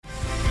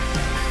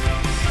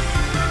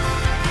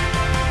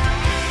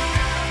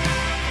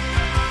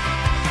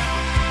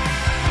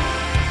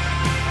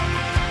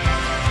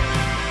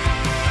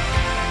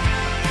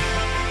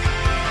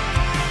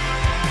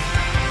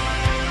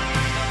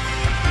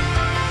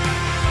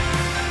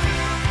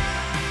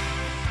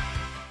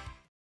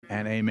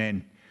and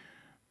amen.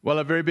 Well,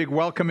 a very big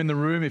welcome in the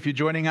room. If you're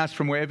joining us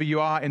from wherever you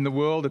are in the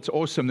world, it's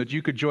awesome that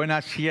you could join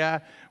us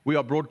here. We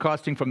are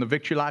broadcasting from the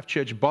Victory Life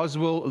Church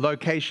Boswell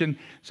location.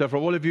 So for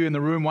all of you in the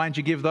room, why don't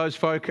you give those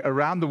folk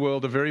around the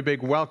world a very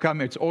big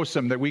welcome. It's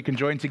awesome that we can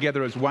join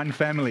together as one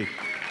family.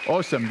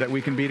 Awesome that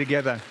we can be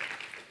together.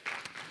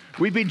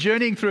 We've been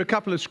journeying through a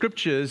couple of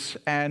scriptures,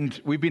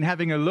 and we've been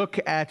having a look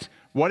at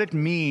what it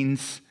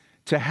means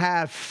to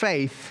have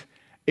faith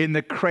in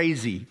the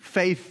crazy,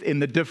 faith in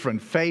the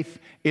different, faith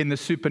in the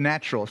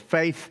supernatural,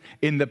 faith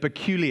in the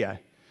peculiar.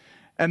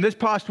 And this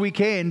past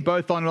weekend,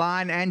 both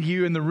online and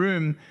you in the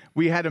room,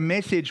 we had a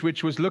message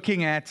which was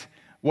looking at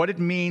what it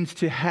means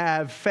to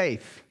have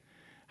faith.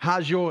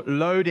 How's your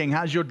loading?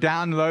 How's your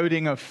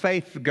downloading of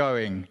faith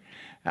going?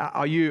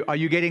 Are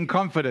you getting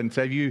confidence?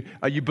 Are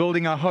you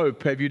building a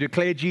hope? Have you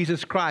declared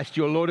Jesus Christ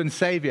your Lord and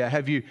Savior?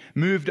 Have you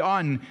moved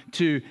on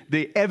to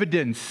the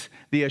evidence,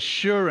 the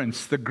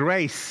assurance, the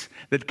grace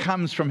that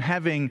comes from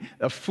having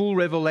a full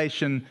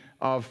revelation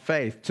of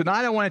faith?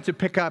 Tonight I wanted to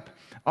pick up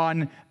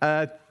on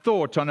a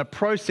thought, on a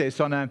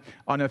process, on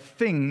a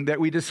thing that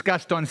we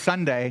discussed on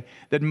Sunday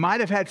that might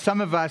have had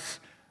some of us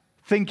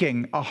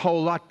thinking a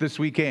whole lot this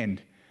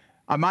weekend.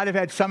 I might have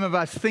had some of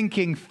us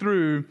thinking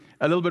through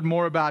a little bit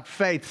more about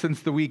faith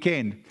since the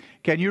weekend.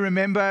 Can you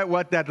remember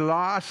what that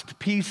last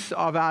piece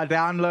of our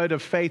download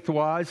of faith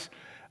was?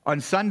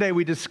 On Sunday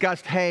we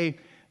discussed,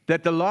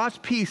 that the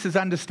last piece is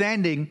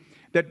understanding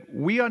that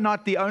we are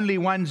not the only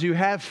ones who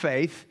have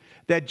faith,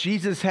 that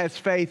Jesus has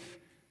faith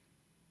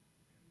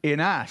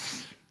in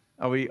us.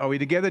 Are we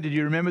together? Did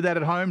you remember that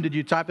at home? Did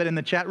you type that in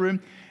the chat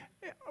room?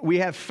 We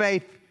have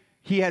faith.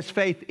 He has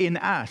faith in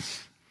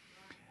us.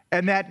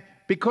 And that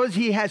because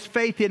he has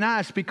faith in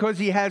us, because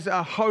he has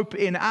a hope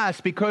in us,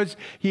 because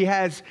he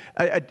has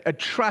a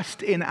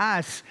trust in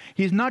us,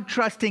 he's not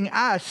trusting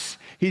us,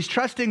 he's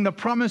trusting the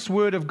promised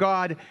word of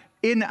God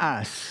in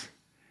us.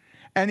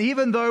 And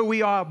even though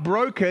we are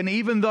broken,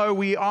 even though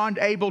we aren't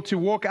able to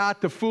walk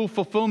out the full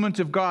fulfillment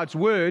of God's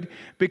word,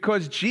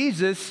 because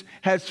Jesus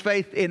has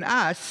faith in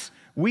us,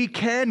 we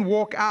can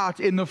walk out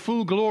in the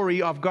full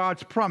glory of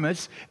God's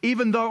promise,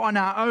 even though on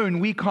our own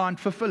we can't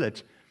fulfill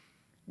it.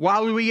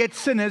 While we were yet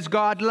sinners,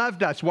 God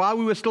loved us. While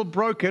we were still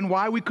broken,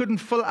 while we couldn't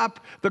fill up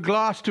the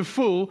glass to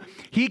full,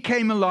 he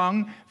came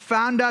along,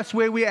 found us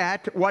where we're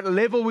at, what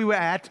level we were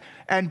at,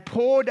 and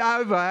poured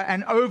over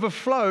and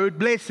overflowed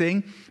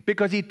blessing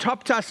because he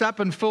topped us up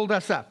and filled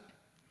us up.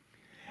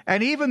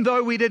 And even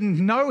though we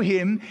didn't know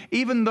him,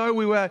 even though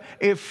we were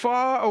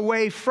far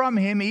away from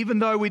him, even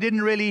though we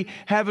didn't really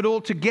have it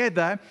all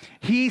together,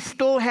 he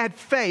still had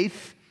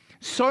faith,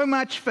 so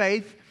much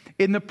faith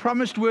in the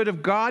promised word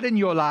of God in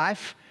your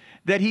life,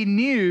 that he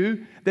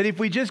knew that if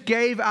we just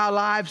gave our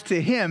lives to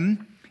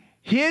him,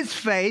 his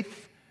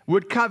faith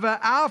would cover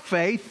our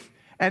faith,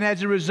 and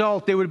as a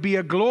result, there would be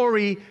a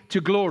glory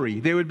to glory.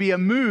 There would be a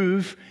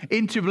move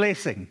into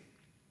blessing.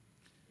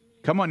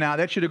 Come on now,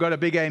 that should have got a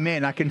big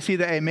amen. I can see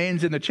the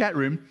amens in the chat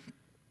room.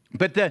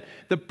 But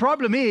the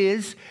problem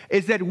is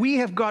that we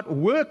have got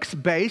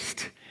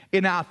works-based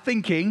in our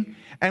thinking,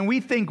 and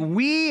we think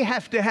we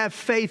have to have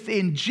faith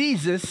in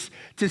Jesus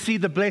to see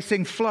the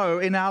blessing flow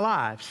in our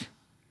lives.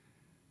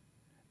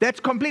 That's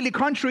completely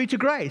contrary to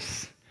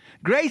grace.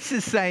 Grace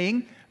is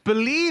saying,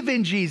 believe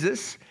in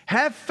Jesus,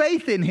 have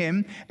faith in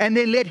him, and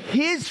then let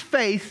his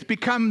faith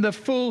become the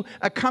full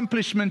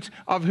accomplishment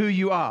of who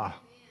you are.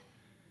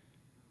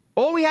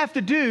 All we have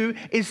to do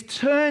is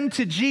turn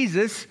to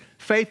Jesus,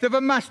 faith of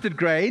a mustard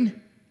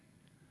grain.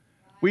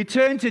 We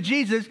turn to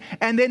Jesus,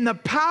 and then the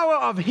power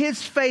of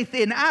his faith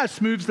in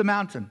us moves the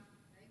mountain.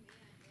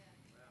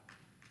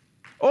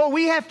 All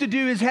we have to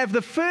do is have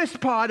the first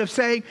part of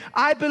saying,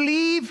 I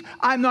believe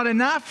I'm not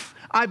enough.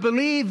 I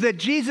believe that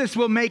Jesus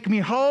will make me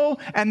whole,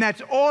 and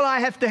that's all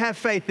I have to have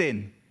faith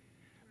in.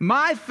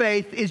 My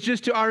faith is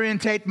just to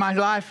orientate my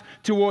life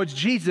towards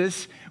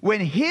Jesus.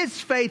 When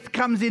his faith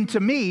comes into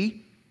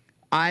me,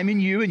 I'm in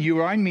you and you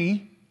are in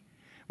me.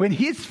 When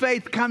his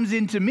faith comes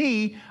into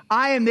me,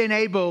 I am then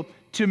able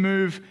to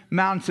move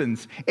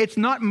mountains. It's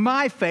not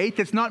my faith,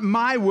 it's not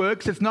my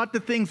works, it's not the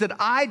things that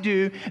I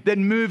do that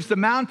moves the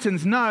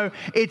mountains. No,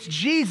 it's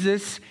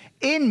Jesus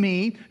in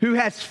me who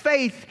has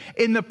faith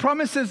in the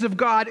promises of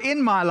God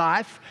in my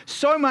life,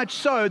 so much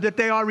so that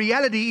they are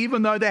reality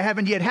even though they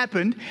haven't yet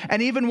happened.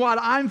 And even while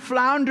I'm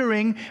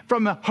floundering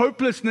from a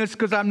hopelessness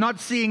because I'm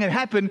not seeing it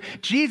happen,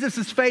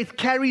 Jesus' faith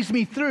carries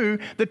me through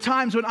the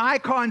times when I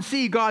can't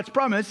see God's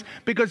promise,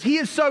 because he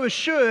is so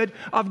assured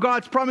of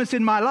God's promise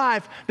in my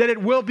life that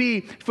it will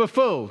be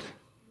fulfilled.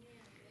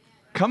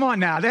 Come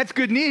on now, that's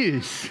good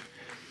news.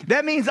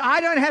 That means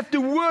I don't have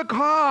to work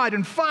hard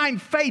and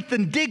find faith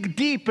and dig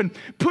deep and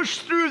push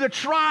through the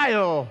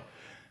trial.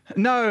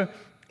 No,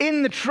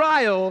 in the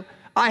trial,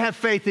 I have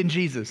faith in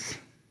Jesus.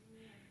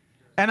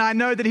 And I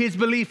know that his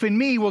belief in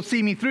me will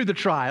see me through the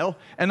trial,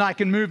 and I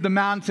can move the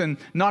mountain,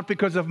 not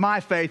because of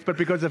my faith, but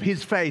because of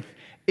his faith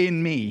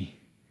in me.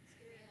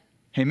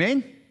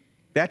 Amen?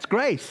 That's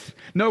grace.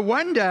 No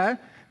wonder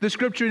the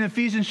scripture in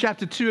Ephesians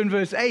chapter 2 and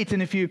verse 8.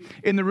 And if you're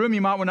in the room,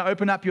 you might want to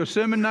open up your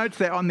sermon notes.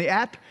 They're on the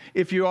app.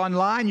 If you're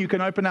online, you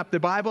can open up the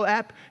Bible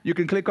app. You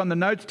can click on the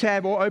Notes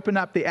tab or open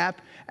up the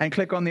app and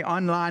click on the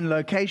online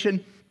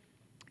location.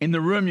 In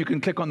the room, you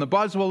can click on the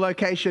Boswell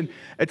location.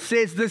 It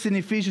says this in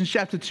Ephesians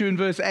chapter 2 and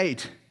verse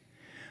 8.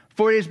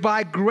 For it is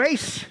by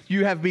grace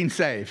you have been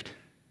saved.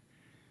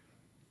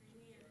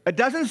 It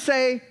doesn't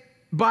say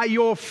by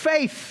your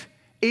faith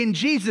in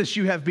Jesus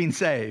you have been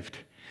saved.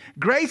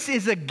 Grace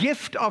is a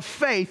gift of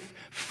faith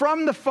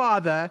from the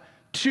Father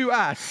to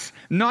us,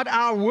 not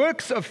our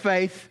works of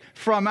faith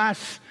from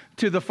us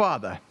to the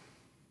Father.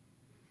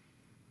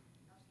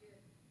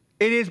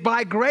 It is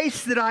by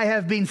grace that I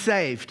have been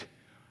saved.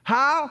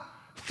 How?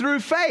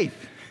 Through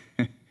faith.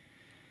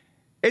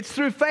 It's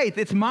through faith.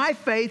 It's my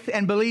faith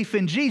and belief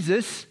in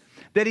Jesus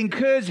that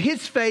incurs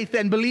his faith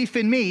and belief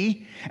in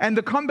me, and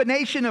the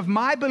combination of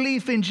my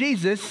belief in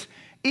Jesus,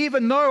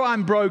 even though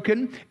I'm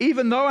broken,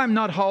 even though I'm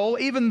not whole,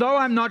 even though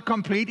I'm not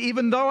complete,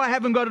 even though I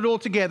haven't got it all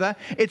together,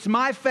 it's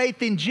my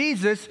faith in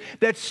Jesus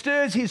that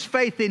stirs his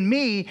faith in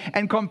me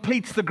and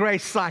completes the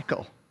grace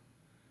cycle.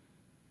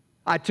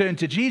 I turn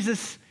to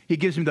Jesus. He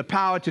gives me the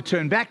power to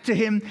turn back to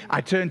him. I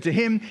turn to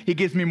him. He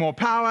gives me more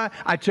power.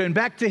 I turn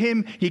back to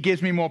him. He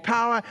gives me more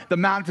power. The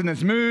mountain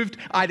is moved.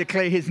 I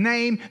declare his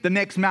name. The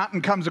next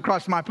mountain comes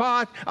across my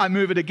path. I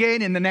move it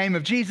again in the name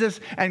of Jesus.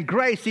 And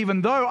grace,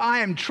 even though I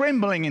am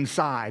trembling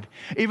inside,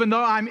 even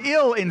though I'm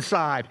ill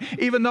inside,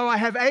 even though I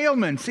have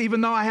ailments,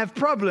 even though I have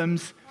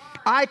problems,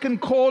 I can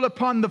call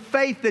upon the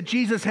faith that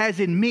Jesus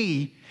has in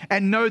me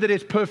and know that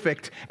it's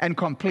perfect and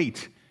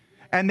complete.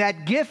 And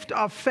that gift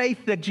of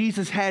faith that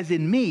Jesus has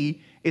in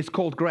me is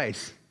called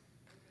grace.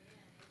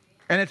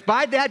 And it's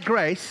by that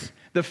grace,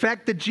 the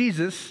fact that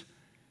Jesus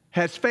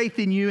has faith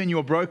in you in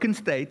your broken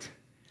state,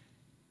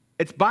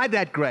 it's by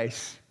that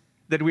grace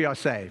that we are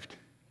saved.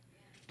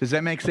 Does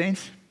that make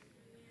sense?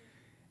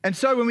 And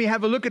so when we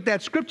have a look at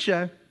that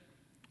scripture,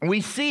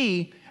 we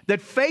see that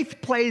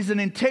faith plays an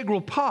integral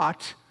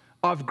part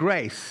of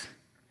grace.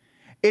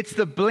 It's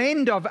the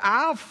blend of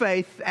our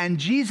faith and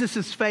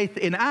Jesus' faith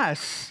in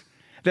us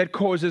that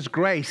causes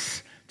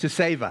grace to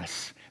save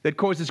us, that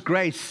causes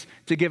grace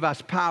to give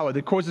us power,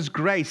 that causes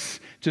grace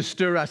to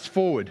stir us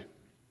forward.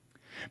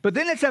 But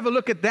then let's have a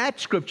look at that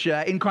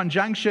scripture in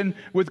conjunction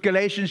with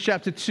Galatians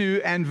chapter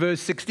 2 and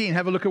verse 16.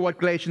 Have a look at what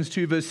Galatians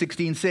 2 verse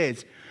 16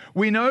 says.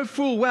 We know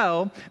full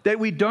well that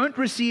we don't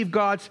receive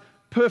God's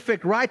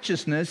perfect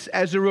righteousness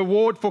as a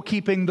reward for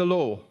keeping the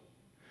law.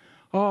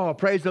 Oh,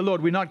 praise the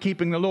Lord, we're not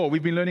keeping the law.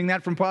 We've been learning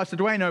that from Pastor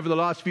Dwayne over the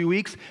last few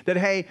weeks, that,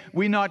 hey,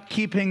 we're not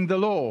keeping the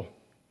law.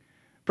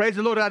 Praise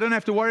the Lord, I don't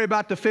have to worry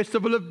about the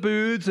festival of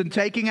booths and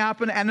taking up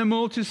an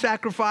animal to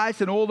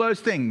sacrifice and all those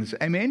things.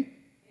 Amen? Amen?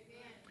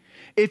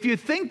 If you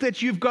think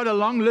that you've got a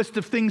long list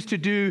of things to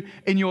do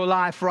in your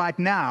life right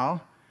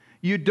now,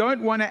 you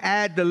don't want to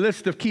add the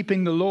list of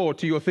keeping the law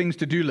to your things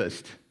to do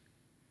list.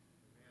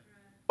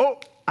 Oh,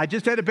 I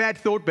just had a bad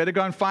thought, better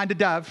go and find a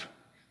dove.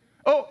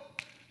 Oh,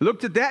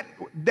 looked at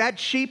that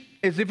sheep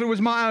as if it was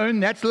my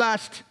own, that's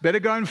lust. Better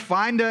go and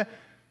find a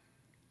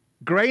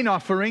grain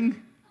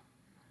offering.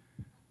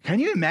 Can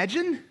you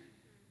imagine?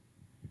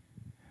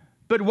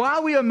 But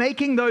while we are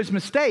making those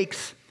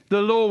mistakes,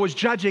 the law was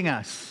judging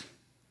us.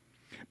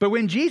 But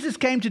when Jesus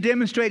came to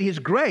demonstrate his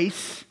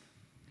grace,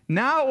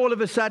 now all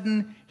of a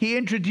sudden he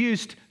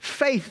introduced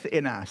faith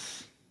in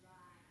us,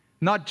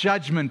 not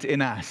judgment in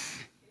us.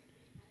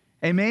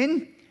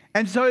 Amen?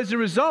 And so as a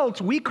result,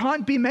 we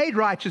can't be made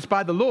righteous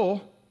by the law.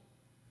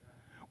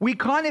 We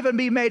can't even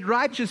be made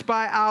righteous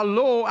by our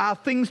law, our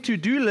things to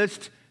do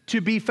list, to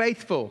be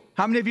faithful.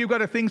 How many of you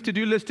got a things to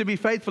do list to be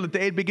faithful at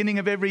the beginning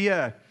of every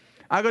year?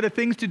 I got a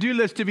things to do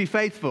list to be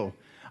faithful.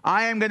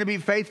 I am going to be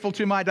faithful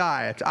to my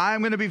diet. I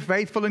am going to be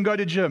faithful and go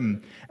to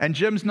gym. And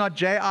gym's not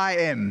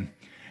J-I-M.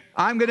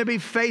 I'm going to be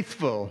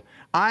faithful.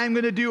 I'm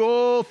going to do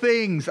all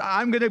things.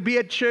 I'm going to be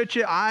at church.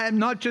 I am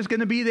not just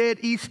going to be there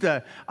at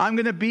Easter. I'm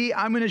going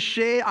to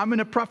share. I'm going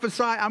to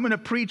prophesy. I'm going to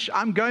preach.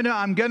 I'm going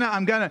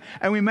to.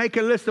 And we make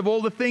a list of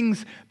all the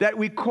things that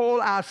we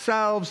call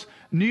ourselves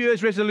New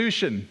Year's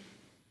resolution.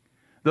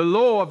 The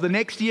law of the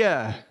next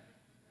year.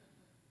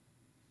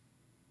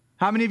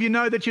 How many of you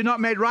know that you're not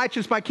made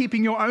righteous by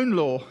keeping your own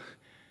law?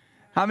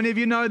 How many of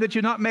you know that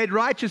you're not made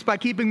righteous by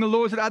keeping the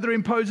laws that others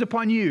impose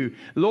upon you?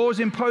 Laws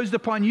imposed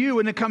upon you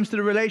when it comes to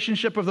the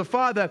relationship of the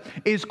Father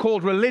is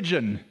called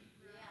religion.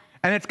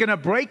 And it's going to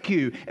break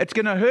you. It's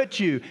going to hurt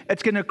you.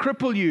 It's going to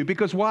cripple you.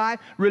 Because why?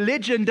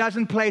 Religion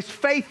doesn't place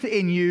faith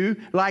in you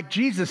like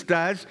Jesus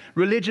does.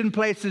 Religion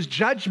places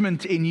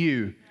judgment in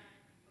you.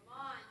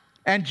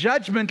 And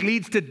judgment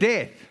leads to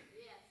death.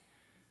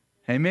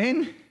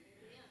 Amen?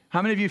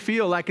 How many of you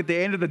feel like at the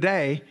end of the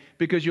day,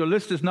 because your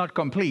list is not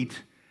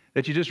complete,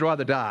 that you just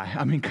rather die?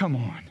 I mean, come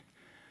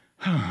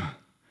on.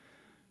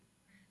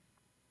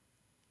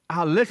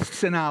 Our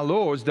lists and our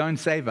laws don't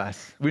save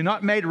us. We're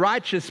not made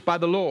righteous by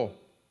the law.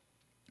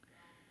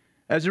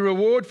 As a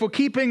reward for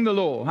keeping the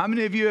law. How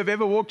many of you have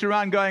ever walked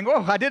around going,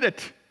 oh, I did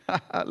it.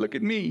 Look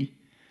at me.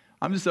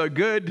 I'm so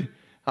good.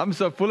 I'm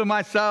so full of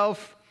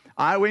myself.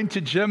 I went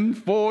to gym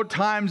 4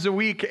 times a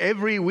week,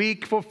 every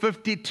week for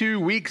 52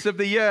 weeks of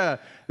the year.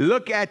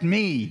 Look at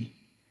me.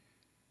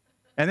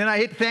 And then I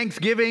hit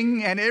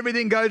Thanksgiving and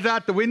everything goes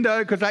out the window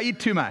because I eat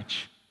too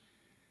much.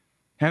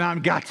 And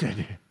I'm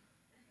gutted.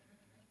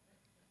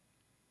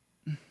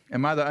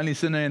 Am I the only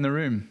sinner in the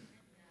room?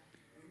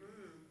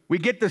 We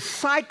get the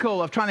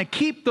cycle of trying to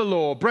keep the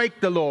law, break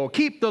the law,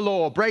 keep the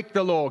law, break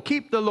the law,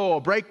 keep the law,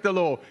 break the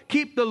law,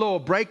 keep the law,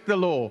 break the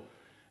law.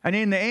 And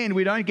in the end,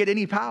 we don't get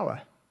any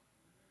power.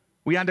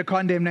 We're under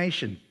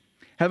condemnation.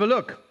 Have a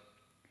look.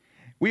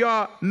 We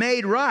are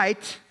made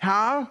right,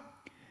 how?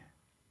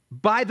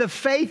 By the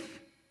faith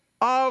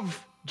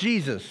of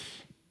Jesus.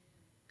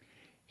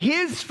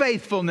 His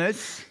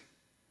faithfulness,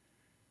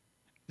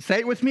 say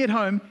it with me at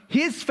home,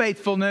 His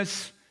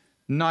faithfulness,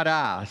 not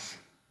ours.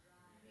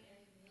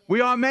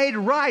 We are made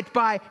right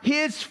by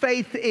His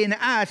faith in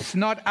us,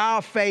 not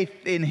our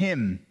faith in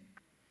Him.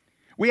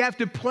 We have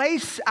to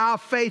place our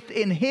faith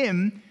in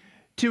Him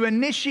to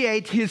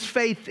initiate His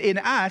faith in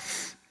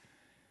us,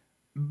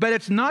 but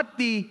it's not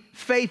the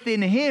faith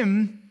in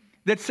Him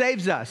that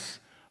saves us.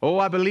 Oh,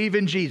 I believe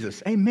in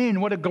Jesus. Amen.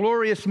 What a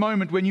glorious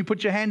moment when you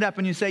put your hand up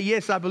and you say,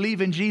 yes, I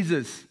believe in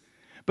Jesus.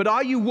 But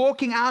are you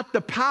walking out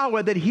the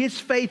power that His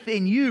faith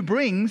in you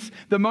brings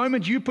the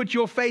moment you put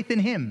your faith in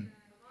Him?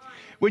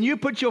 When you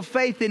put your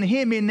faith in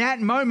Him, in that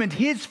moment,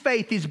 His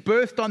faith is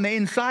birthed on the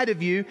inside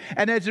of you.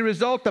 And as a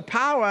result, the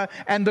power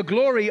and the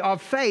glory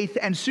of faith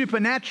and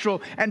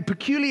supernatural and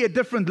peculiar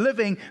different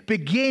living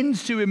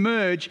begins to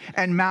emerge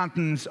and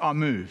mountains are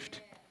moved.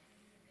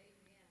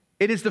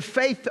 It is the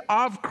faith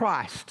of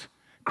Christ,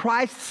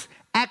 Christ's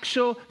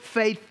actual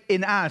faith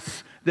in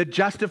us, that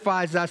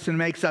justifies us and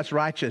makes us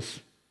righteous.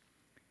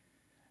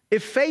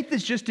 If faith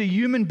is just a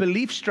human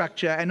belief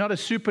structure and not a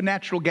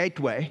supernatural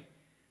gateway,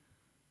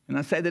 and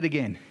I say that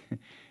again.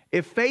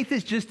 If faith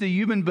is just a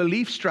human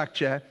belief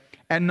structure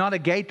and not a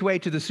gateway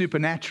to the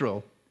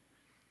supernatural,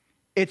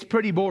 it's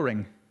pretty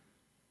boring.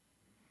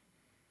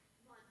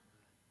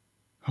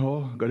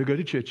 Oh, I've got to go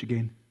to church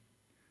again.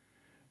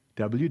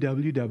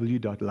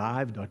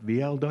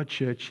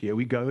 www.live.vl.church. Here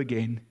we go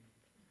again.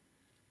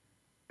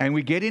 And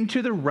we get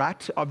into the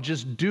rut of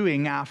just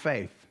doing our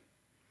faith.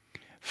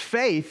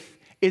 Faith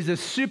is a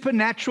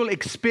supernatural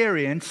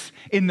experience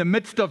in the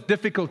midst of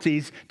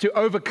difficulties to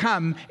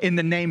overcome in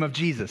the name of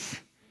Jesus.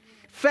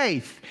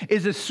 Faith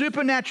is a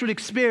supernatural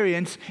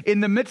experience in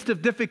the midst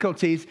of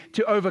difficulties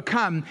to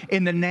overcome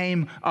in the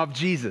name of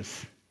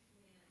Jesus.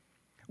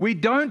 We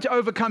don't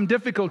overcome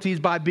difficulties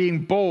by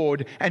being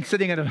bored and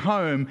sitting at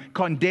home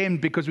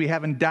condemned because we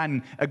haven't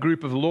done a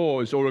group of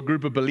laws or a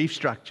group of belief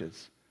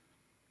structures.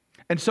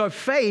 And so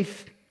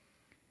faith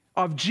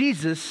of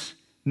Jesus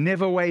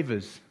never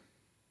wavers.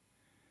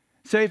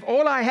 So if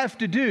all I have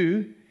to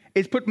do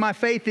is put my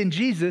faith in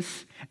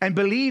Jesus and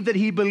believe that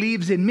He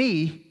believes in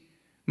me,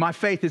 my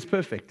faith is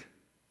perfect.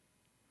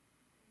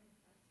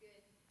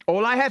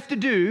 All I have to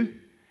do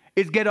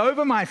is get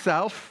over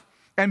myself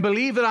and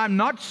believe that I'm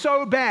not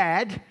so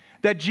bad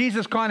that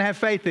Jesus can't have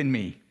faith in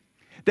me.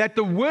 That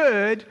the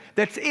word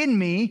that's in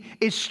me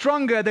is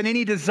stronger than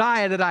any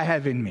desire that I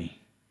have in me.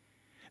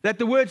 That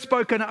the word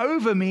spoken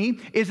over me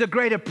is a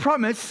greater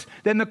promise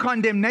than the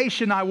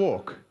condemnation I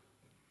walk.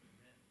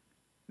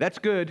 That's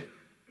good.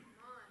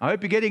 I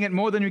hope you're getting it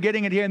more than you're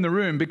getting it here in the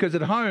room, because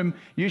at home,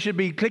 you should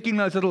be clicking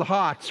those little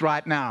hearts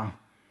right now.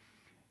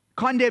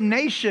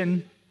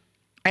 Condemnation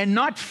and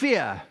not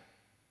fear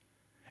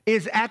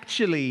is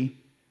actually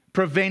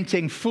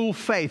preventing full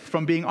faith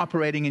from being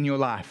operating in your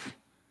life.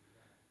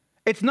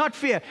 It's not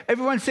fear.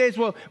 Everyone says,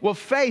 well,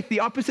 faith, the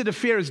opposite of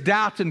fear is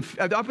doubt, and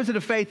the opposite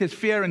of faith is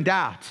fear and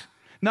doubt.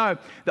 No,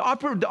 the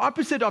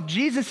opposite of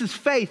Jesus'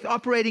 faith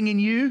operating in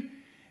you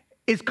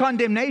is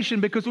condemnation,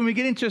 because when we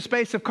get into a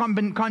space of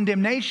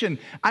condemnation,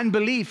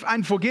 unbelief,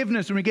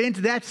 unforgiveness, when we get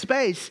into that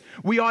space,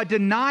 we are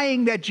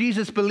denying that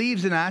Jesus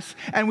believes in us,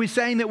 and we're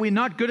saying that we're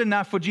not good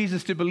enough for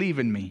Jesus to believe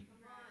in me.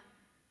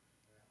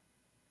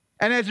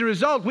 And as a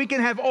result, we can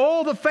have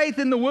all the faith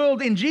in the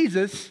world in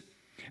Jesus,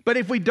 but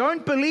if we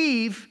don't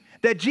believe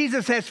that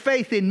Jesus has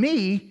faith in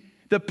me,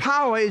 the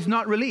power is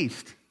not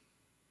released.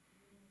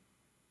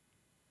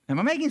 Am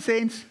I making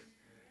sense?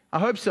 I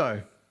hope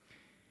so.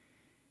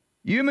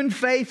 Human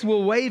faith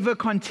will waver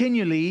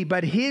continually,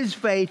 but His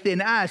faith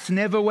in us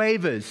never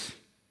wavers.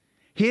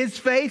 His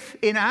faith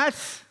in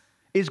us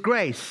is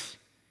grace.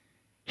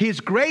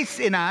 His grace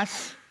in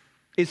us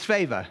is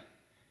favor,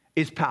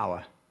 is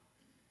power.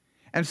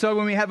 And so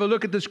when we have a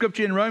look at the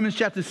scripture in Romans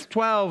chapter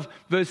 12,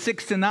 verse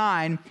 6 to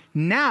 9,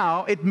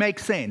 now it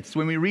makes sense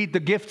when we read the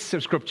gifts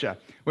of scripture.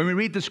 When we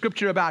read the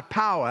scripture about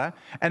power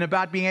and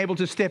about being able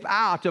to step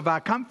out of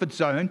our comfort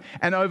zone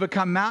and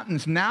overcome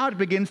mountains, now it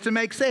begins to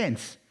make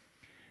sense.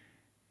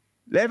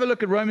 Let's have a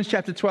look at Romans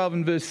chapter 12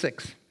 and verse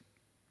 6.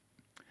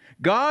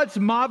 God's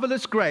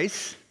marvelous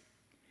grace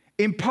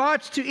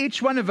imparts to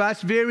each one of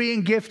us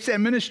varying gifts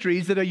and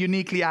ministries that are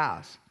uniquely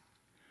ours.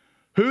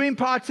 Who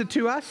imparts it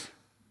to us?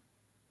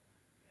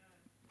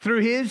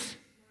 Through His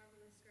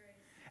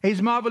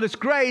marvelous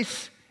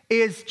grace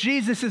is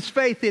Jesus'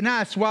 faith in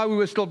us while we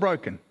were still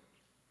broken.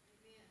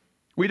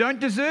 We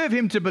don't deserve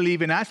him to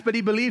believe in us, but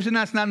he believes in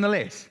us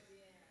nonetheless.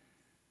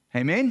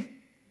 Amen?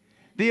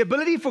 The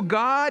ability for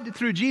God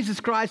through Jesus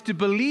Christ to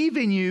believe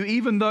in you,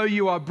 even though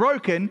you are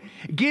broken,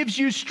 gives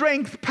you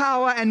strength,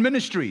 power, and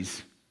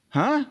ministries.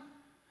 Huh?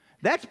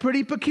 That's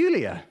pretty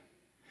peculiar.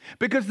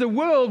 Because the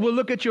world will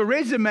look at your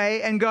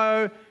resume and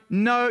go,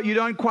 no, you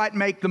don't quite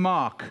make the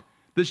mark.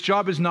 This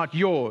job is not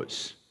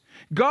yours.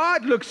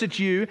 God looks at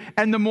you,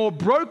 and the more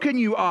broken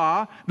you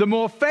are, the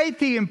more faith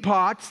he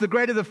imparts. The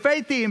greater the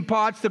faith he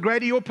imparts, the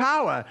greater your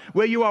power.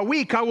 Where you are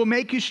weak, I will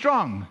make you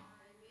strong.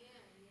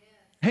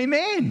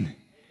 Amen.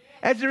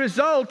 As a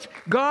result,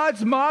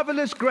 God's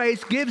marvelous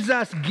grace gives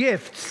us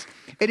gifts.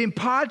 It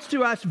imparts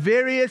to us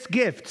various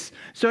gifts.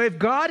 So if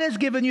God has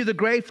given you the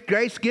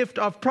grace gift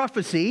of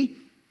prophecy,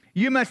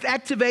 you must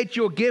activate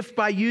your gift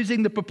by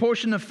using the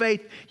proportion of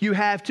faith you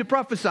have to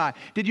prophesy.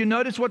 Did you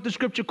notice what the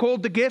scripture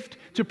called the gift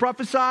to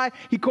prophesy?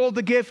 He called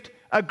the gift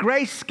a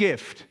grace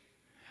gift.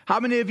 How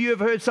many of you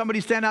have heard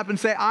somebody stand up and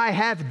say, I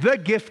have the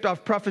gift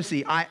of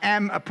prophecy. I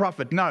am a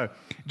prophet. No.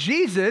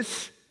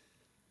 Jesus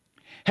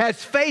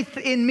has faith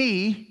in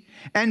me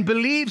and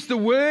believes the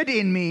word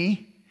in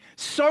me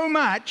so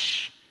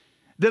much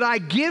that I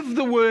give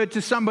the word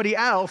to somebody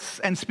else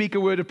and speak a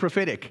word of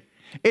prophetic.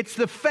 It's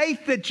the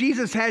faith that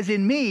Jesus has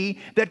in me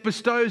that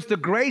bestows the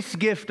grace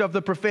gift of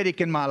the prophetic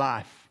in my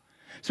life.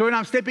 So when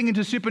I'm stepping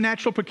into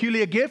supernatural,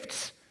 peculiar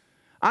gifts,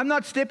 I'm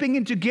not stepping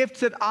into gifts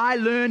that I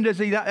learned as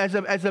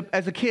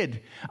a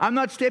kid. I'm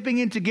not stepping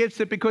into gifts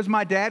that because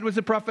my dad was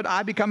a prophet,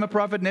 I become a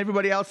prophet and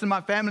everybody else in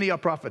my family are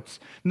prophets.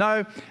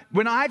 No,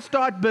 when I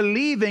start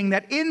believing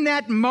that in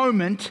that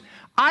moment,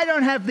 I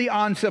don't have the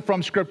answer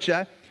from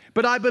Scripture,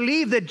 but I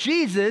believe that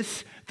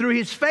Jesus, through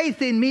his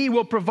faith in me,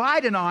 will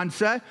provide an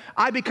answer,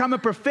 I become a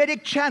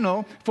prophetic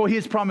channel for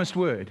his promised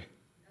word.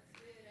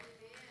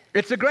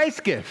 It's a grace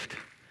gift.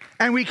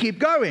 And we keep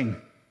going.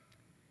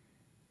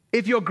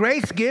 If your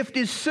grace gift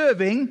is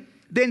serving,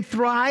 then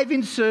thrive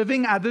in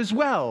serving others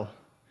well.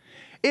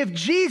 If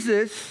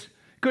Jesus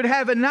could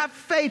have enough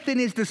faith in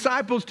his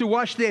disciples to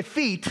wash their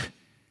feet,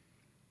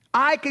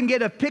 I can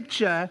get a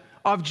picture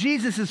of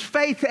Jesus'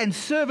 faith and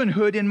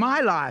servanthood in my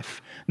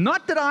life.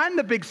 Not that I'm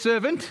the big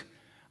servant.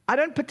 I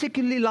don't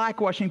particularly like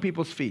washing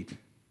people's feet.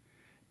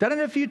 Done it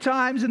a few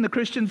times in the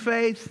Christian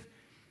faith.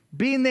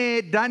 Been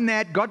there, done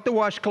that, got the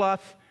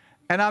washcloth,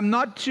 and I'm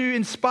not too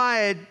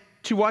inspired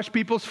to wash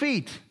people's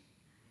feet.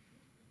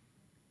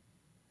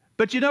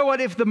 But you know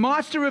what? If the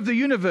master of the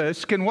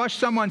universe can wash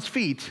someone's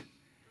feet,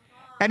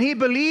 and he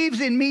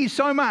believes in me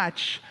so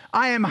much,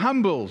 I am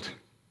humbled.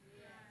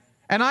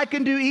 And I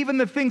can do even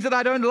the things that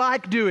I don't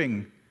like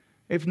doing.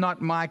 If not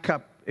my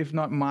cup, if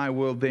not my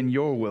will, then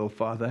your will,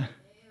 Father.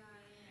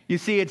 You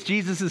see, it's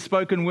Jesus'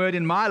 spoken word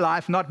in my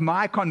life, not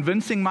my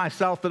convincing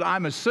myself that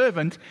I'm a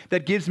servant,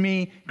 that gives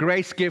me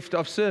grace gift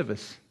of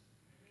service.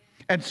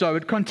 And so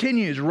it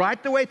continues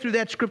right the way through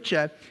that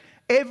scripture.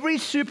 Every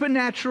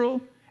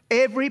supernatural,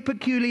 every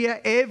peculiar,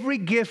 every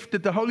gift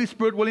that the Holy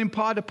Spirit will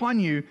impart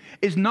upon you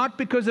is not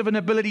because of an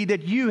ability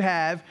that you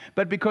have,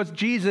 but because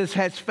Jesus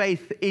has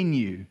faith in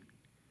you.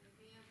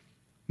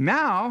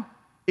 Now,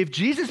 if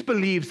Jesus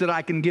believes that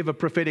I can give a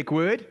prophetic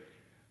word,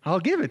 I'll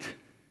give it.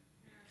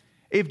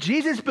 If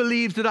Jesus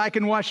believes that I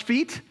can wash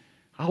feet,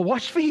 I'll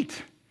wash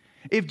feet.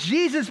 If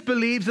Jesus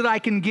believes that I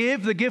can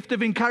give the gift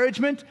of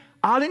encouragement,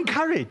 I'll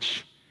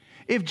encourage.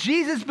 If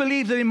Jesus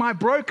believes that in my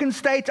broken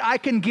state I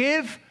can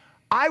give,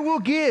 I will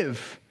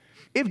give.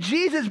 If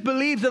Jesus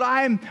believes that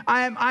I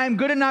am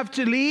good enough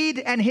to lead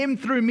and him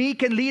through me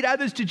can lead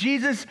others to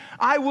Jesus,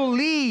 I will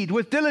lead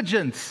with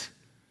diligence.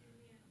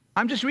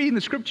 I'm just reading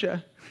the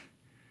scripture.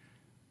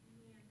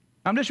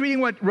 I'm just reading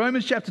what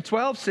Romans chapter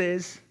 12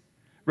 says.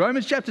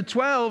 Romans chapter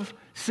 12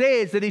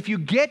 says that if you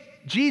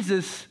get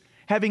Jesus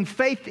having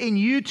faith in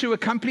you to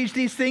accomplish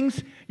these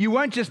things, you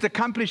won't just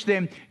accomplish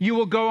them, you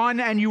will go on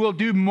and you will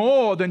do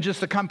more than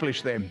just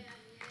accomplish them.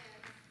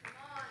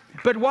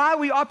 But while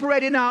we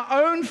operate in our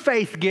own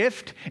faith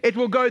gift, it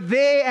will go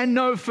there and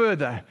no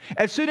further.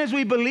 As soon as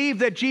we believe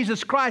that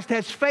Jesus Christ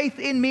has faith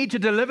in me to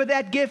deliver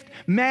that gift,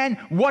 man,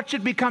 watch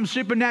it become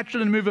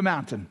supernatural and move a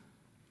mountain.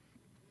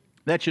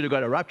 That should have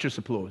got a rapturous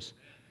applause.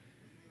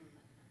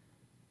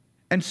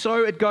 And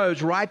so it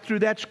goes right through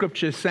that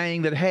scripture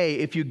saying that, hey,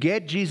 if you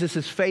get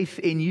Jesus' faith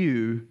in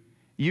you,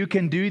 you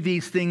can do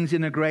these things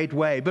in a great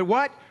way. But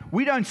what?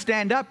 We don't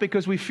stand up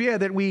because we fear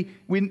that we're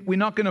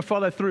not going to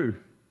follow through.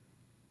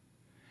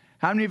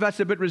 How many of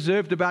us are a bit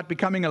reserved about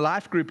becoming a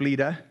life group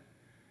leader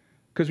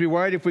because we're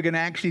worried if we're going to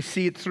actually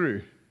see it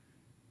through?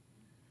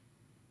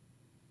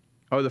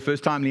 Oh, the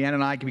first time Leanne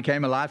and I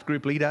became a life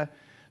group leader,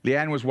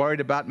 Leanne was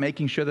worried about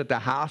making sure that the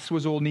house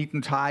was all neat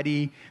and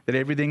tidy, that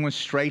everything was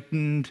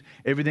straightened,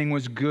 everything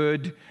was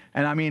good.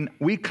 And I mean,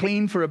 we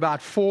cleaned for about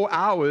 4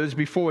 hours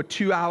before a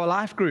 2-hour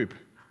life group.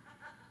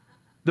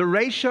 The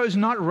ratio's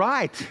not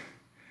right.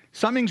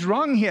 Something's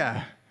wrong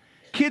here.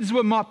 Kids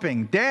were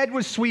mopping. Dad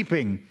was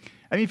sweeping.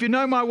 I mean, if you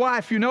know my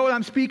wife, you know what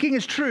I'm speaking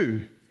is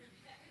true.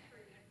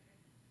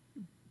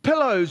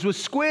 Pillows were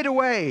squared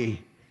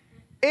away.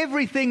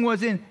 Everything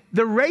was in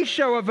the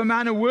ratio of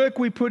amount of work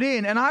we put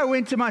in. And I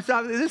went to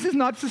myself, this is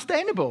not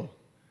sustainable.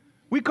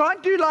 We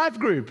can't do life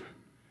group.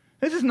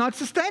 This is not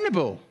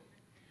sustainable.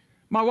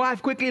 My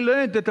wife quickly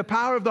learned that the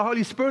power of the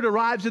Holy Spirit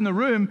arrives in the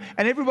room,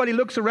 and everybody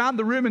looks around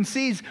the room and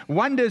sees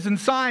wonders and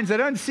signs. They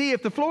don't see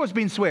if the floor has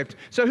been swept.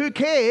 So who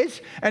cares?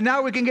 And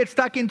now we can get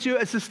stuck into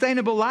a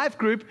sustainable life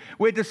group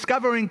where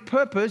discovering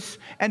purpose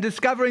and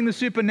discovering the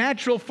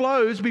supernatural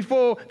flows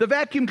before the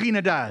vacuum cleaner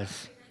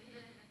does.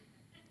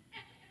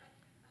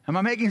 Am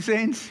I making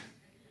sense?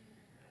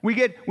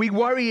 We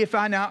worry if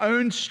on our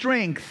own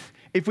strength,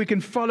 if we can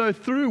follow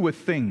through with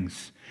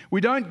things. We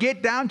don't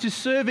get down to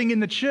serving in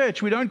the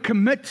church. We don't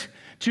commit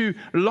to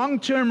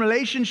long-term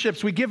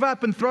relationships. We give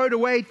up and throw it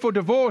away for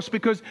divorce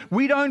because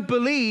we don't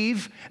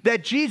believe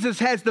that Jesus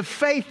has the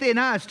faith in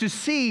us to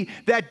see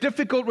that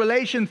difficult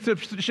relationship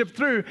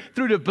through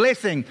to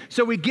blessing.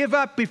 So we give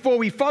up before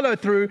we follow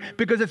through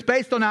because it's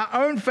based on our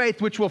own faith,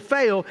 which will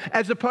fail,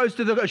 as opposed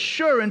to the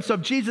assurance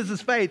of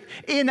Jesus' faith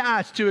in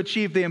us to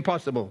achieve the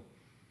impossible.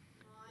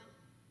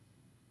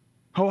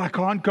 Oh, I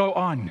can't go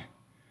on.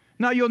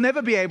 No, you'll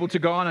never be able to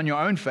go on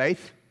your own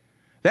faith.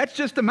 That's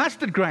just a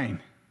mustard grain.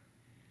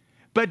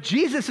 But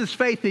Jesus'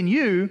 faith in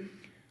you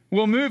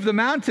will move the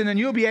mountain and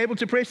you'll be able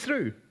to press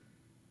through.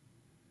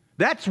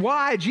 That's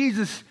why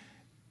Jesus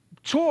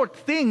taught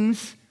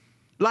things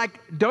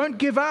like don't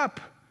give up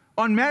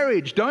on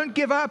marriage. Don't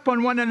give up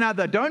on one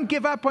another. Don't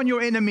give up on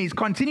your enemies.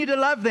 Continue to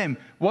love them.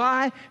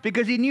 Why?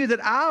 Because he knew that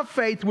our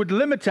faith would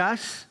limit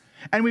us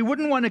and we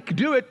wouldn't want to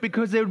do it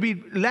because there would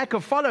be lack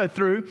of follow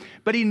through.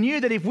 But he knew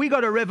that if we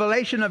got a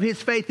revelation of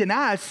his faith in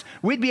us,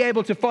 we'd be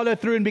able to follow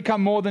through and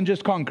become more than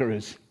just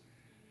conquerors.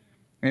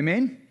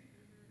 Amen?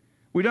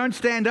 We don't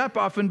stand up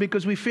often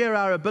because we fear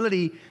our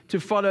ability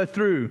to follow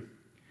through.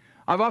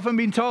 I've often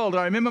been told,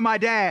 I remember my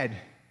dad,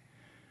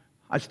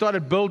 I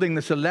started building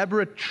this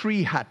elaborate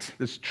tree hut,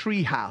 this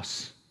tree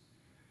house.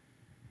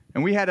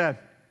 And we had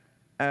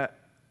a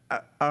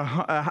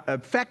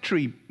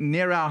factory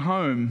near our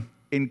home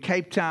in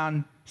Cape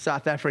Town,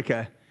 South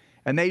Africa.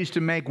 And they used to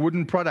make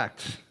wooden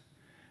products.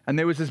 And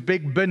there was this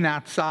big bin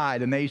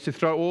outside, and they used to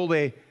throw all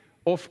their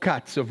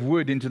offcuts of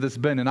wood into this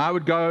bin. And I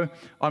would go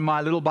on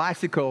my little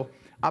bicycle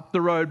up the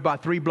road by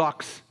 3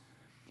 blocks,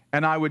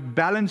 and I would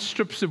balance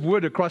strips of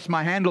wood across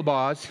my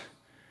handlebars,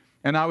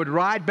 and I would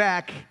ride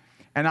back,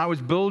 and I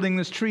was building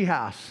this tree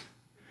house.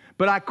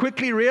 But I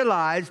quickly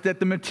realized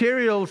that the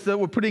materials that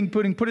were put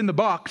in the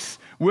box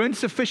weren't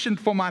sufficient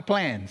for my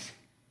plans.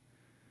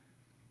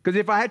 Because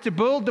if I had to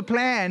build the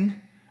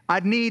plan,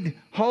 I'd need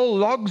whole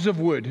logs of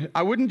wood.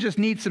 I wouldn't just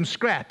need some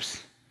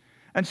scraps.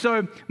 And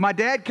so my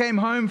dad came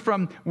home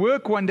from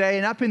work one day,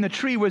 and up in the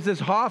tree was this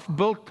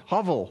half-built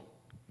hovel.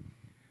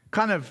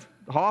 Kind of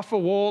half a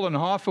wall and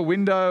half a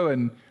window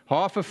and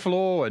half a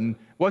floor, and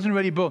wasn't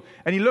really built.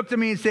 And he looked at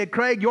me and said,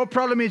 Craig, your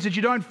problem is that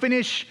you don't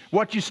finish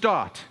what you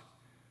start.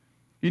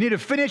 You need to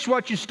finish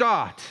what you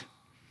start.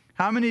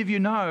 How many of you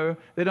know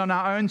that on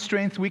our own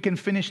strength we can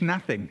finish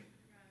nothing?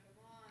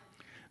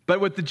 But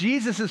with the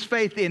Jesus'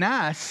 faith in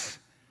us,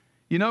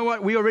 you know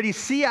what? We already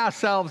see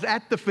ourselves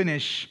at the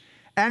finish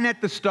and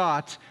at the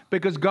start,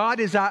 because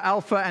God is our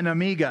Alpha and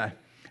Omega.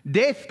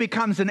 Death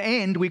becomes an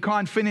end. We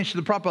can't finish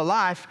the proper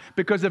life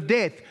because of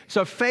death.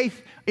 So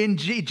faith in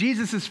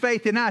Jesus'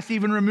 faith in us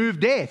even removed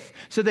death,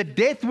 so that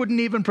death wouldn't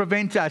even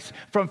prevent us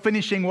from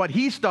finishing what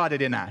he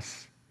started in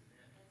us.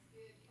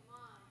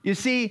 You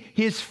see,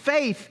 his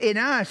faith in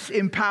us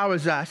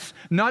empowers us,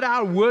 not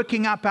our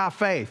working up our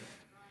faith.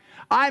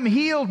 I'm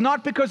healed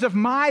not because of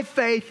my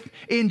faith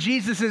in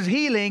Jesus'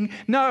 healing.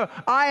 No,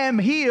 I am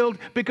healed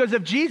because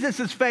of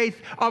Jesus'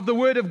 faith of the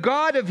word of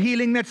God of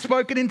healing that's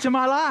spoken into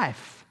my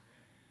life.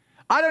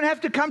 I don't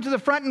have to come to the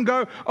front and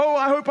go, oh,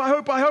 I hope.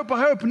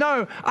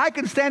 No, I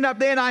can stand up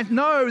there and I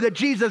know that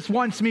Jesus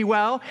wants me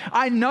well.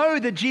 I know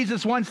that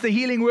Jesus wants the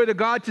healing word of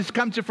God to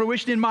come to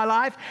fruition in my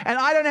life. And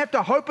I don't have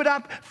to hope it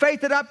up,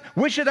 faith it up,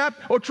 wish it up,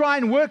 or try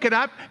and work it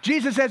up.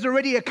 Jesus has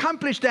already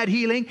accomplished that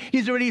healing.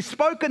 He's already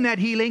spoken that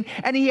healing.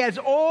 And he has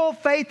all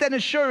faith and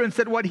assurance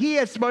that what he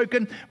has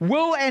spoken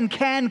will and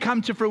can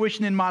come to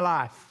fruition in my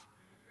life.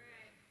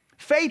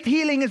 Faith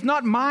healing is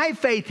not my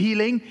faith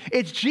healing.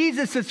 It's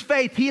Jesus'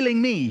 faith healing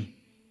me.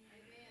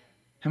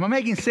 Am I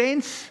making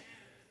sense?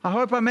 I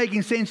hope I'm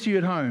making sense to you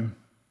at home.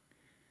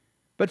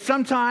 But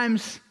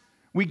sometimes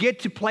we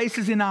get to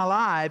places in our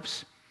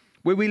lives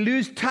where we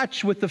lose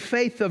touch with the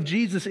faith of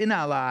Jesus in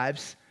our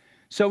lives,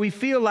 so we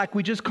feel like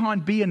we just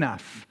can't be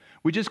enough.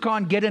 We just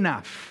can't get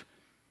enough.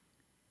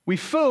 We're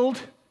filled,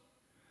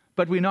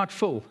 but we're not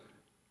full.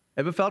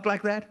 Ever felt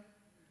like that?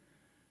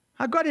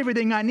 I've got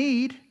everything I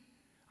need.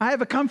 I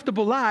have a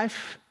comfortable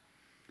life.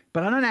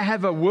 But I don't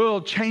have a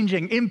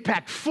world-changing,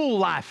 impactful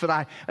life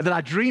that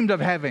I dreamed of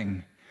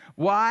having.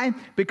 Why?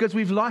 Because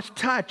we've lost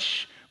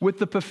touch with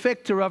the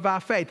perfecter of our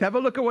faith. Have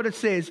a look at what it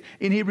says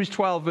in Hebrews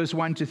 12, verse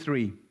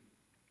 1-3.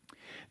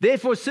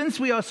 Therefore, since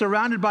we are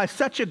surrounded by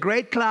such a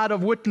great cloud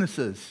of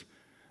witnesses,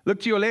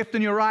 look to your left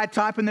and your right,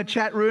 type in the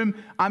chat room,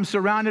 I'm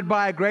surrounded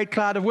by a great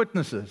cloud of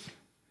witnesses.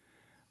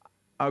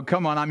 Oh,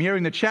 come on, I'm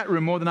hearing the chat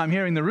room more than I'm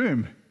hearing the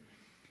room.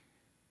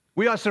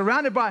 We are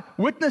surrounded by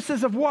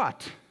witnesses of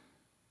what?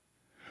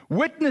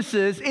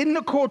 Witnesses in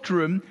the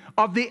courtroom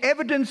of the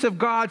evidence of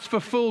God's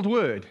fulfilled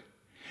word.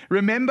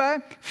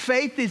 Remember,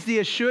 faith is the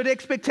assured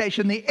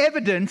expectation, the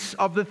evidence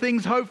of the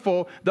things hoped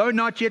for, though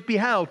not yet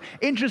beheld.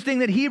 Interesting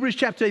that Hebrews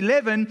chapter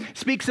 11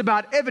 speaks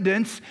about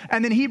evidence,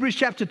 and then Hebrews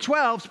chapter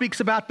 12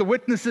 speaks about the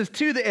witnesses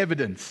to the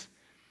evidence.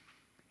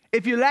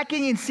 If you're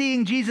lacking in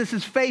seeing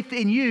Jesus' faith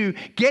in you,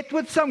 get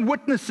with some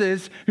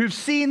witnesses who've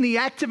seen the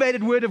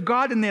activated word of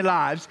God in their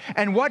lives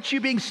and watch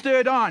you being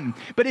stirred on.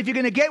 But if you're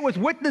going to get with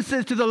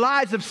witnesses to the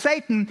lies of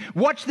Satan,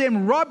 watch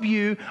them rob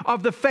you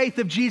of the faith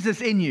of Jesus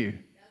in you.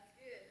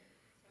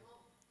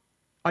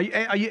 Are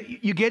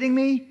you getting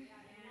me?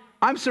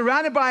 I'm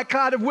surrounded by a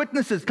cloud of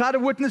witnesses. Cloud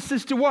of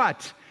witnesses to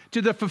what?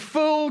 To the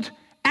fulfilled,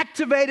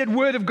 activated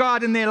word of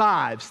God in their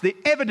lives. The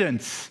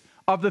evidence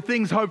of the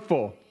things hoped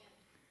for.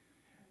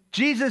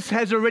 Jesus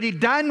has already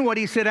done what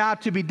he set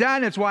out to be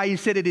done. That's why he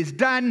said it is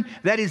done.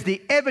 That is the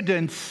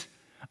evidence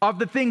of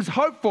the things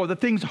hoped for. The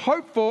things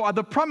hoped for are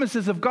the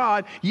promises of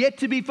God yet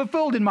to be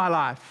fulfilled in my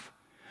life.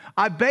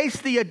 I base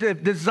the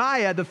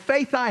desire, the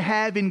faith I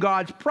have in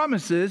God's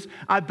promises,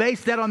 I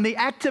base that on the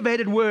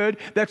activated word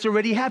that's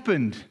already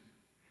happened.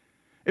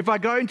 If I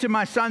go into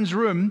my son's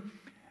room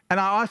and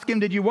I ask him,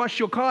 did you wash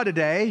your car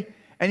today?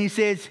 And he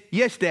says,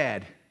 yes,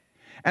 Dad.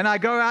 And I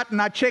go out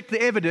and I check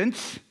the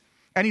evidence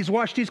and he's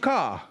washed his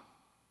car.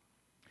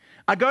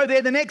 I go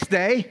there the next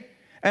day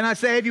and I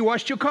say, have you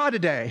washed your car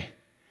today?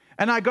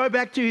 And I go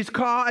back to his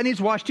car and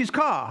he's washed his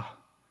car.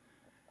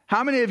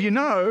 How many of you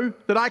know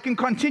that I can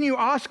continue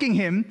asking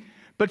him,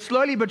 but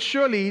slowly but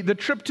surely the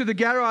trip to the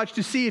garage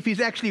to see if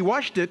he's actually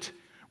washed it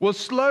will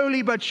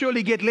slowly but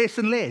surely get less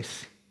and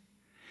less?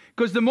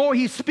 Because the more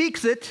he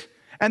speaks it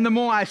and the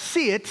more I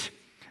see it,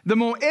 the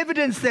more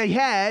evidence that he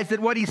has that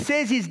what he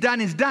says he's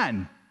done is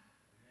done.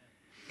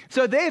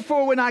 So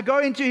therefore, when I go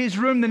into his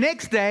room the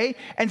next day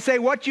and say,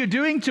 what you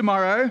doing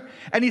tomorrow?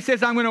 And he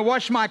says, I'm going to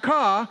wash my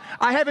car.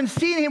 I haven't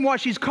seen him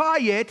wash his car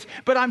yet,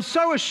 but I'm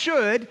so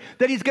assured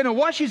that he's going to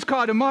wash his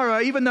car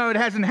tomorrow, even though it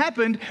hasn't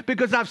happened,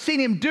 because I've seen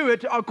him do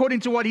it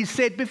according to what he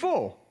said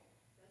before.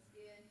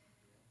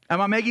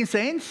 Am I making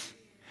sense?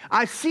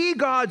 I see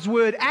God's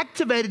word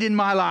activated in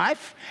my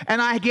life,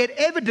 and I get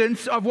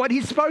evidence of what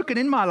he's spoken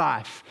in my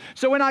life.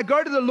 So when I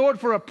go to the Lord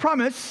for a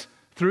promise,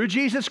 through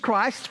Jesus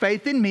Christ,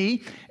 faith in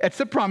me, it's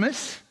a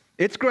promise,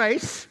 it's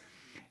grace.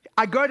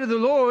 I go to the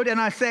Lord and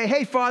I say,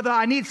 hey, Father,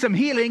 I need some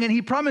healing, and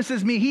he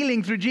promises me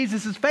healing through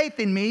Jesus' faith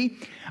in me.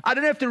 I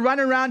don't have to run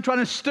around trying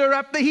to stir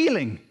up the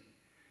healing.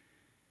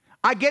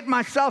 I get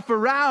myself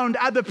around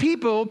other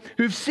people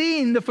who've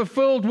seen the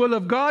fulfilled will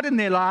of God in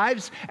their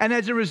lives, and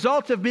as a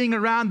result of being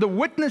around the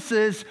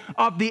witnesses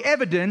of the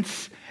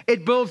evidence,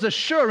 it builds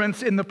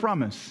assurance in the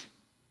promise.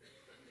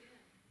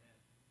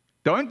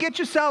 Don't get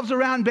yourselves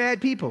around bad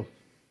people.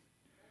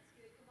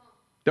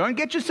 Don't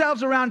get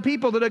yourselves around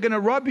people that are going to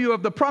rob you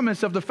of the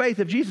promise of the faith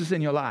of Jesus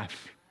in your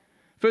life.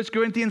 1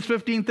 Corinthians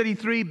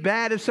 15:33,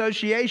 bad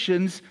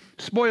associations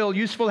spoil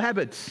useful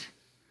habits.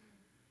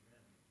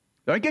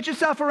 Don't get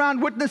yourself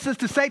around witnesses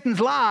to Satan's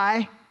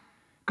lie,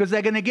 because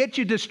they're going to get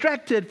you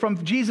distracted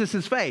from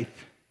Jesus' faith.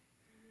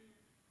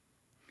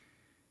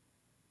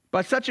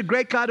 By such a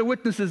great cloud of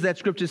witnesses, that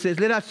scripture says,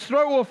 let us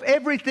throw off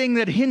everything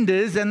that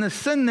hinders and the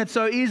sin that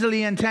so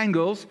easily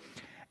entangles,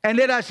 and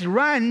let us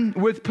run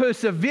with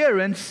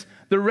perseverance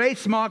the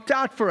race marked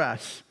out for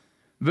us.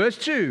 Verse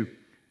 2,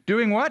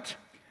 doing what?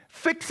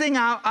 Fixing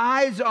our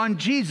eyes on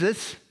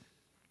Jesus,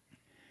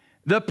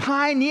 the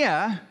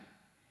pioneer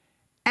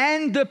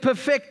and the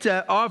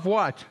perfecter of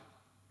what? Faith.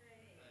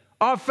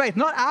 Of faith,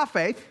 not our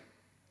faith.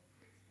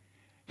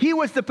 He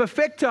was the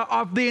perfecter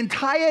of the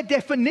entire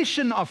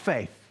definition of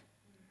faith.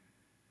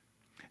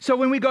 So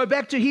when we go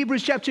back to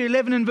Hebrews chapter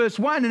 11 and verse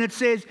 1, and it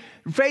says,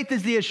 faith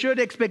is the assured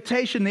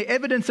expectation, the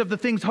evidence of the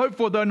things hoped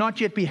for, though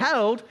not yet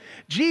beheld.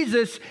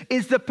 Jesus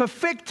is the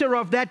perfecter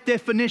of that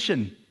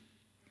definition.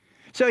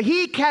 So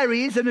he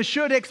carries an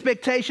assured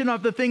expectation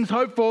of the things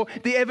hoped for,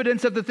 the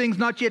evidence of the things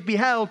not yet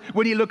beheld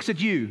when he looks at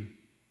you.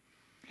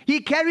 He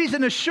carries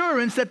an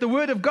assurance that the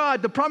word of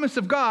God, the promise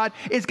of God,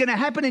 is going to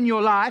happen in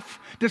your life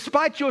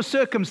despite your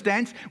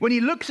circumstance. When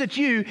he looks at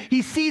you,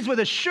 he sees with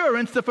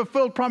assurance the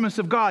fulfilled promise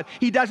of God.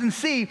 He doesn't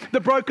see the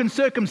broken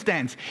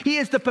circumstance. He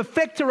is the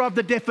perfecter of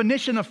the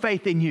definition of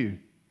faith in you.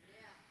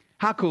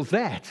 How cool is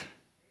that?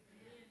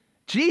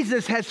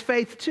 Jesus has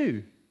faith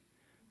too.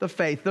 The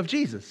faith of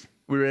Jesus.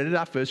 We read it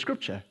our first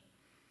scripture.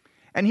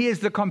 And he is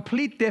the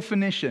complete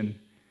definition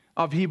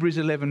of Hebrews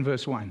 11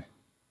 verse 1.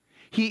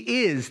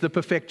 He is the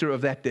perfecter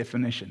of that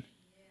definition.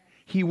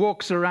 He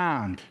walks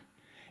around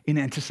in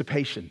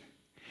anticipation,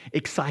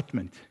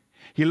 excitement.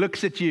 He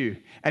looks at you,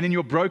 and in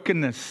your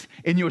brokenness,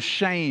 in your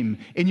shame,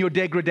 in your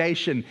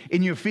degradation,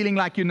 in you feeling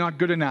like you're not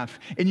good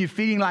enough, in you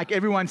feeling like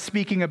everyone's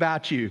speaking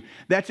about you.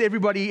 That's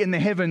everybody in the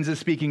heavens is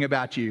speaking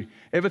about you.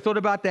 Ever thought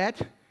about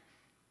that?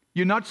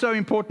 You're not so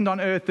important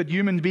on earth that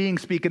human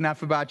beings speak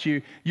enough about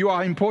you. You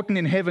are important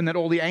in heaven that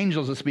all the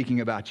angels are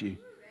speaking about you.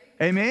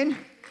 Amen?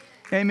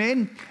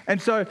 Amen.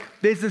 And so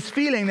there's this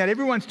feeling that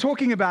everyone's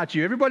talking about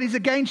you. Everybody's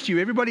against you.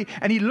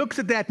 And he looks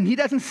at that and he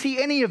doesn't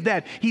see any of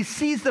that. He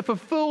sees the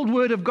fulfilled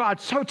word of God,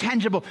 so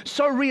tangible,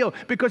 so real,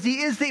 because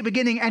he is the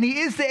beginning and he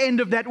is the end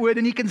of that word.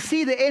 And he can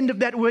see the end of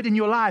that word in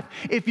your life.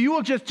 If you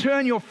will just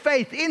turn your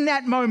faith in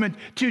that moment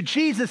to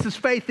Jesus'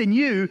 faith in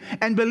you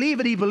and believe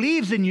that he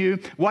believes in you,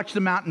 watch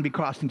the mountain be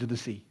cast into the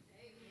sea.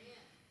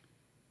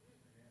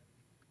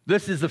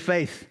 This is the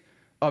faith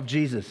of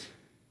Jesus.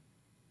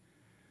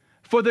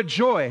 For the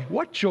joy,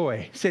 what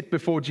joy set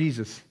before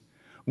Jesus?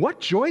 What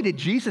joy did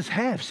Jesus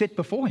have set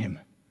before him?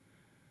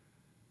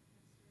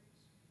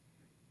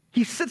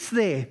 He sits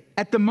there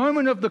at the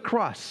moment of the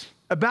cross,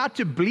 about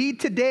to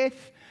bleed to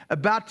death,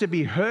 about to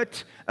be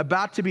hurt,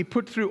 about to be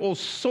put through all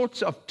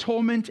sorts of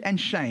torment and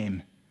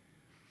shame.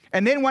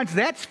 And then once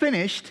that's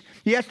finished,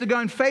 he has to go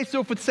and face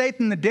off with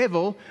Satan, the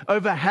devil,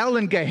 over hell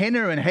and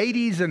Gehenna and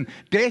Hades and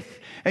death.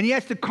 And he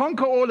has to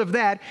conquer all of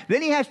that.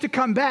 Then he has to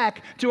come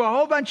back to a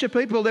whole bunch of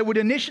people that would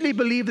initially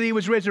believe that he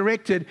was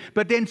resurrected,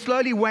 but then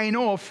slowly wane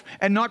off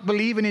and not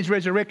believe in his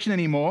resurrection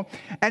anymore.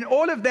 And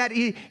all of that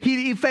he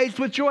faced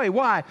with joy.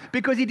 Why?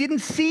 Because he didn't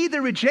see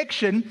the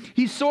rejection.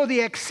 He saw the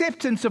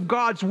acceptance of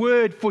God's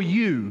word for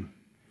you.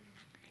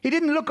 He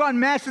didn't look en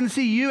masse and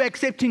see you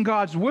accepting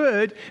God's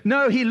word.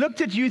 No, he looked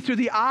at you through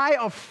the eye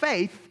of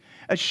faith,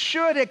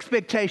 assured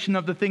expectation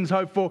of the things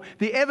hoped for,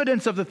 the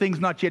evidence of the things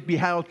not yet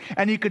beheld,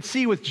 and you could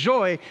see with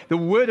joy the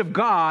word of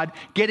God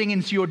getting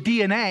into your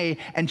DNA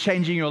and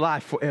changing your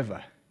life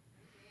forever.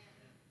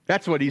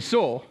 That's what he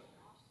saw.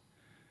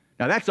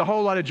 Now that's a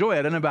whole lot of joy.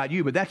 I don't know about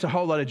you, but that's a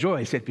whole lot of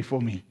joy set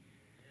before me.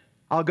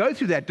 I'll go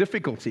through that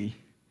difficulty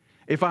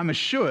if I'm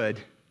assured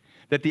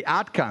that the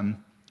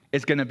outcome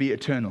is going to be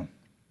eternal.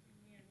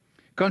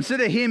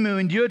 Consider him who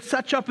endured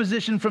such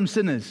opposition from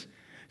sinners,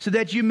 so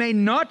that you may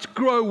not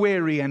grow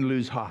weary and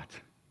lose heart.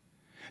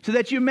 So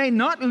that you may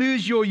not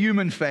lose your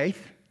human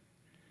faith.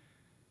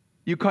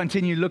 You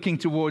continue looking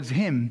towards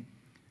him,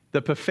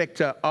 the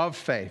perfecter of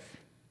faith.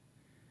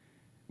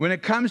 When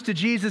it comes to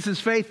Jesus'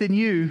 faith in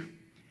you,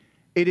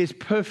 it is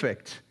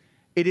perfect,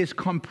 it is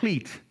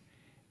complete,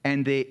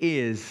 and there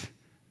is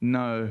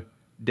no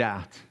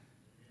doubt.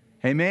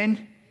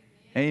 Amen?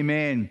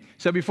 Amen.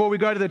 So before we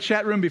go to the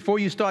chat room, before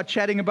you start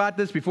chatting about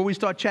this, before we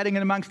start chatting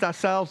in amongst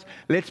ourselves,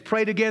 let's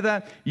pray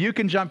together. You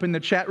can jump in the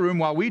chat room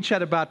while we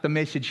chat about the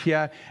message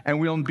here, and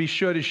we'll be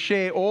sure to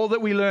share all that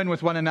we learn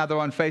with one another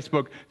on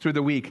Facebook through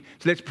the week.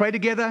 So let's pray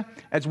together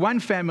as one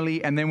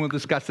family, and then we'll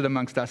discuss it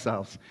amongst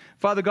ourselves.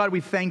 Father God,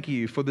 we thank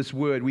you for this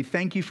word. We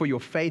thank you for your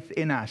faith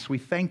in us. We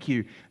thank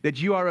you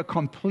that you are a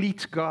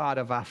complete God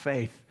of our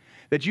faith,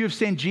 that you have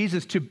sent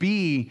Jesus to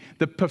be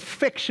the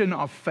perfection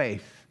of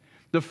faith,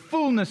 the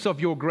fullness of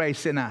your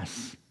grace in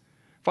us.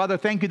 Father,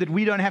 thank you that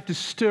we don't have to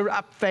stir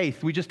up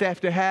faith. We just have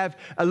to have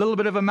a little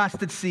bit of a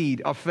mustard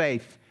seed of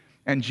faith.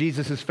 And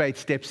Jesus' faith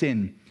steps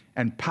in,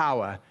 and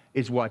power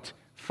is what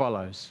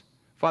follows.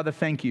 Father,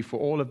 thank you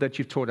for all of that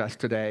you've taught us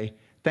today.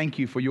 Thank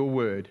you for your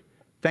word.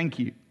 Thank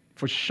you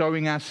for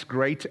showing us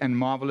great and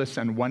marvelous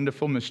and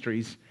wonderful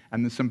mysteries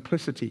and the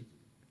simplicity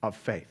of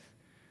faith.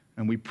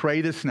 And we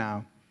pray this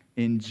now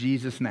in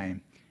Jesus'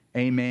 name.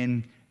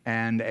 Amen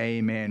and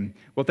amen.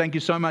 Well, thank you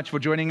so much for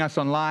joining us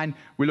online.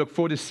 We look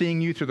forward to seeing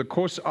you through the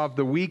course of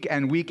the week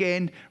and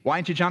weekend. Why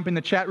don't you jump in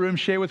the chat room,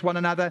 share with one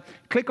another.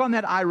 Click on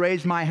that I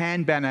Raise My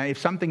Hand banner if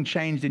something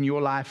changed in your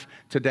life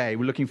today.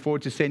 We're looking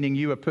forward to sending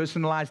you a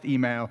personalized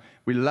email.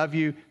 We love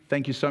you.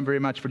 Thank you so very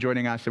much for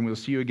joining us, and we'll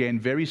see you again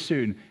very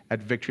soon at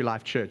Victory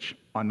Life Church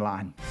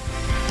online.